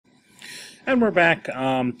And we're back.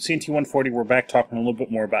 CNT140, we're back talking a little bit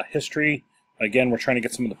more about history. Again, we're trying to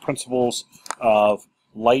get some of the principles of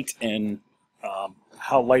light and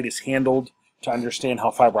how light is handled to understand how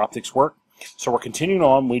fiber optics work. So we're continuing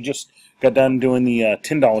on. We just got done doing the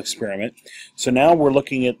Tyndall experiment. So now we're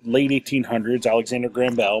looking at late 1800s, Alexander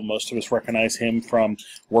Graham Bell. Most of us recognize him from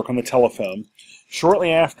work on the telephone.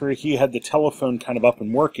 Shortly after he had the telephone kind of up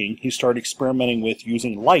and working, he started experimenting with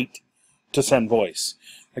using light to send voice.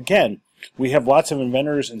 Again, we have lots of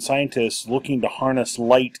inventors and scientists looking to harness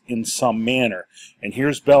light in some manner. And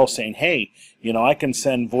here's Bell saying, hey, you know, I can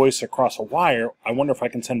send voice across a wire. I wonder if I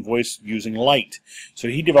can send voice using light. So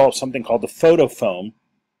he developed something called the photophone,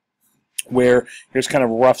 where here's kind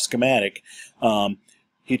of a rough schematic.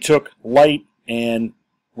 He took light and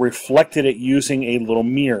reflected it using a little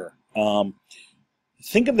mirror.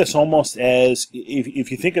 Think of this almost as,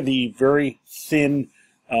 if you think of the very thin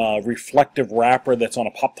reflective wrapper that's on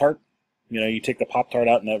a Pop-Tart. You know, you take the Pop-Tart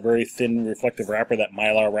out in that very thin reflective wrapper, that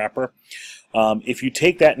Mylar wrapper. If you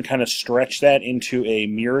take that and kind of stretch that into a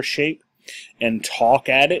mirror shape and talk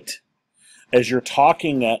at it, as you're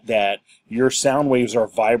talking at that, your sound waves are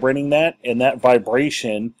vibrating that, and that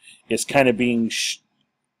vibration is kind of being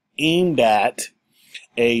aimed at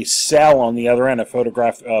a cell on the other end, a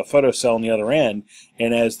photo cell on the other end,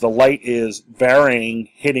 and as the light is varying,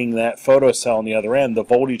 hitting that photo cell on the other end, the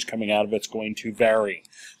voltage coming out of it's going to vary.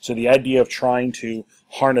 So the idea of trying to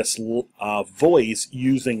harness voice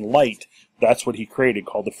using light, that's what he created,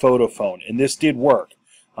 called the photophone, and this did work.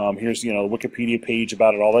 Here's, you know, the Wikipedia page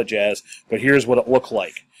about it, all that jazz, but here's what it looked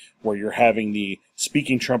like, where you're having the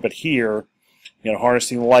speaking trumpet here, you know,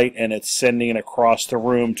 harnessing light, and it's sending it across the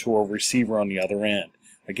room to a receiver on the other end.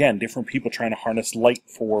 Again, different people trying to harness light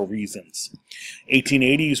for reasons.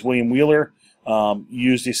 1880s, William Wheeler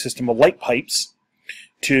used a system of light pipes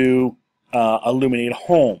to illuminate a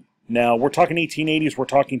home. Now, we're talking 1880s, we're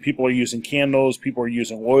talking people are using candles, people are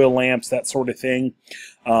using oil lamps, that sort of thing.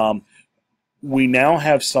 We now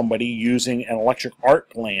have somebody using an electric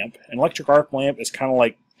arc lamp. An electric arc lamp is kind of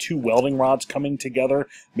like two welding rods coming together,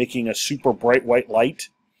 making a super bright white light.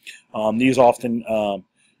 These often,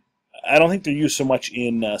 I don't think they're used so much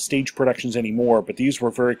in stage productions anymore, but these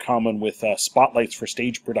were very common with spotlights for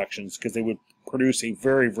stage productions because they would produce a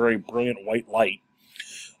very, very brilliant white light.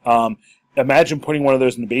 Imagine putting one of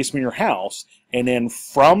those in the basement of your house, and then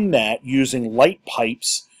from that using light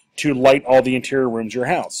pipes to light all the interior rooms of your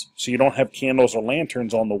house. So you don't have candles or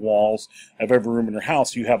lanterns on the walls of every room in your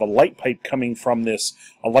house. You have a light pipe coming from this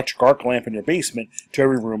electric arc lamp in your basement to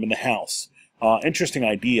every room in the house. Interesting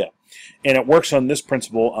idea. And it works on this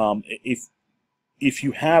principle. If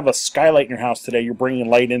you have a skylight in your house today, you're bringing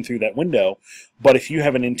light in through that window. But if you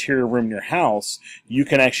have an interior room in your house, you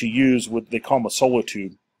can actually use what they call a solar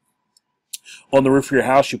tube. On the roof of your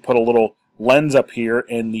house, you put a little lens up here,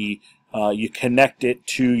 and you connect it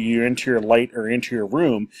to your interior light or interior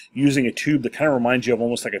room using a tube that kind of reminds you of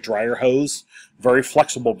almost like a dryer hose. Very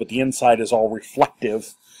flexible, but the inside is all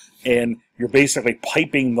reflective, and you're basically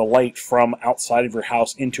piping the light from outside of your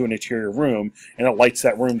house into an interior room, and it lights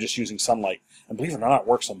that room just using sunlight. And believe it or not, it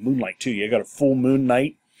works on moonlight too. You got a full moon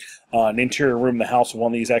night. An interior room in the house,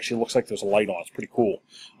 one of these actually looks like there's a light on. It's pretty cool.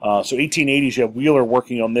 So 1880s, you have Wheeler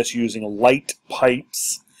working on this using light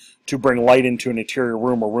pipes to bring light into an interior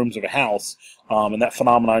room or rooms of a house, and that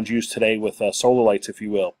phenomenon is used today with solar lights, if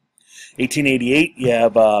you will. 1888, you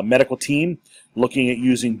have a medical team looking at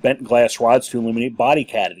using bent glass rods to illuminate body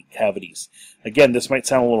cavities. Again, this might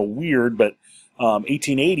sound a little weird, but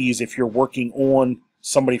 1880s, if you're working on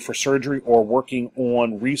somebody for surgery or working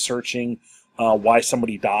on researching why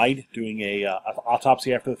somebody died, doing an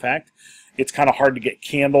autopsy after the fact, it's kind of hard to get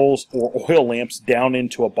candles or oil lamps down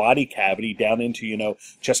into a body cavity, down into, you know,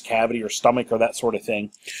 chest cavity or stomach or that sort of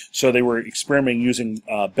thing. So they were experimenting using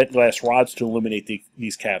bent glass rods to illuminate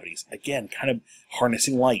these cavities. Again, kind of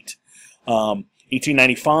harnessing light.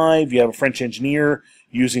 1895, you have a French engineer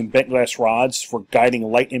using bent glass rods for guiding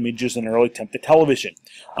light images in early attempt at television.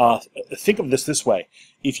 Think of this way.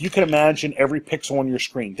 If you can imagine every pixel on your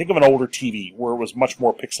screen, think of an older TV where it was much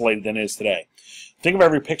more pixelated than it is today. Think of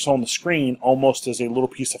every pixel on the screen almost as a little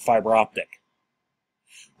piece of fiber optic.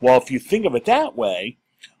 Well, if you think of it that way,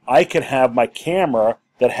 I could have my camera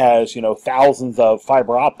that has, you know, thousands of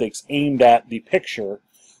fiber optics aimed at the picture.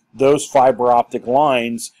 Those fiber optic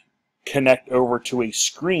lines connect over to a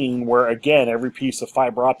screen where, again, every piece of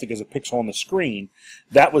fiber optic is a pixel on the screen.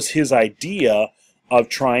 That was his idea of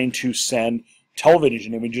trying to send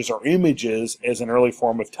television images or images as an early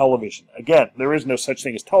form of television. Again, there is no such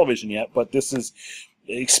thing as television yet, but this is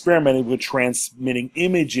experimenting with transmitting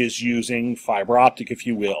images using fiber optic, if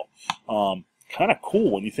you will. Kind of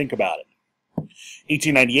cool when you think about it.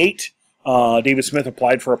 1898, David Smith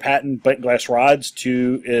applied for a patent, bent glass rods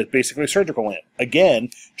to basically a surgical lamp. Again,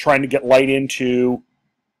 trying to get light into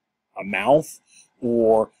a mouth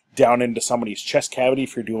or down into somebody's chest cavity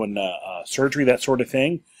if you're doing surgery, that sort of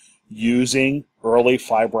thing, using early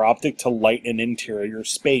fiber optic to light an interior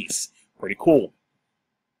space. Pretty cool.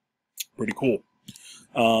 Pretty cool.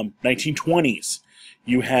 1920s,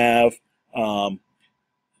 you have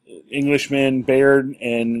Englishmen Baird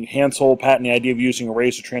and Hansel patent the idea of using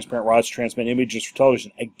arrays of transparent rods to transmit images for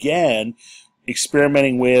television. Again,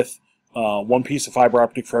 experimenting with one piece of fiber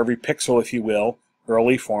optic for every pixel, if you will,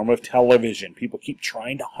 early form of television. People keep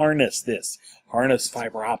trying to harness this, harness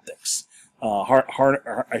fiber optics.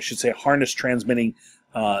 I should say harness transmitting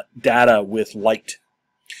data with light.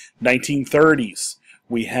 1930s,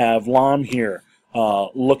 we have Lam here,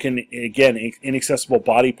 looking, again, inaccessible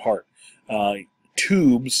body part,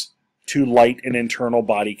 tubes to light an internal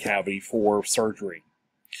body cavity for surgery.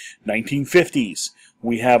 1950s,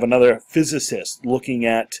 we have another physicist looking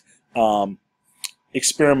at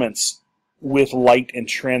experiments with light and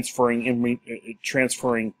transferring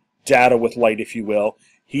data with light, if you will.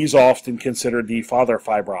 He's often considered the father of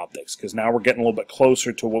fiber optics, because now we're getting a little bit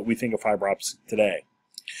closer to what we think of fiber optics today.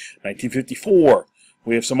 1954,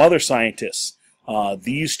 we have some other scientists.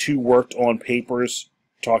 These two worked on papers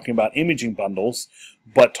talking about imaging bundles,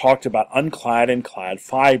 but talked about unclad and clad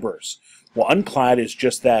fibers. Well, unclad is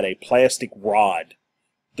just that, a plastic rod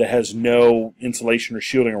that has no insulation or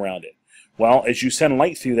shielding around it. Well, as you send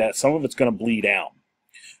light through that, some of it's going to bleed out.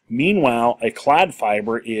 Meanwhile, a clad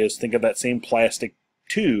fiber is, think of that same plastic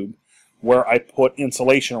tube where I put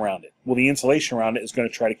insulation around it. Well, the insulation around it is going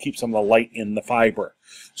to try to keep some of the light in the fiber.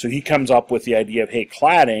 So he comes up with the idea of, hey,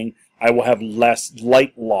 cladding, I will have less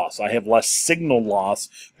light loss. I have less signal loss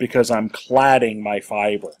because I'm cladding my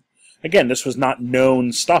fiber. Again, this was not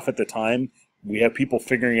known stuff at the time. We have people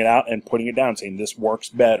figuring it out and putting it down, saying this works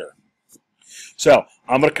better. So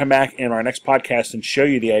I'm going to come back in our next podcast and show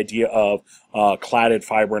you the idea of cladded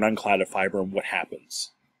fiber and uncladded fiber and what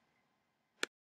happens.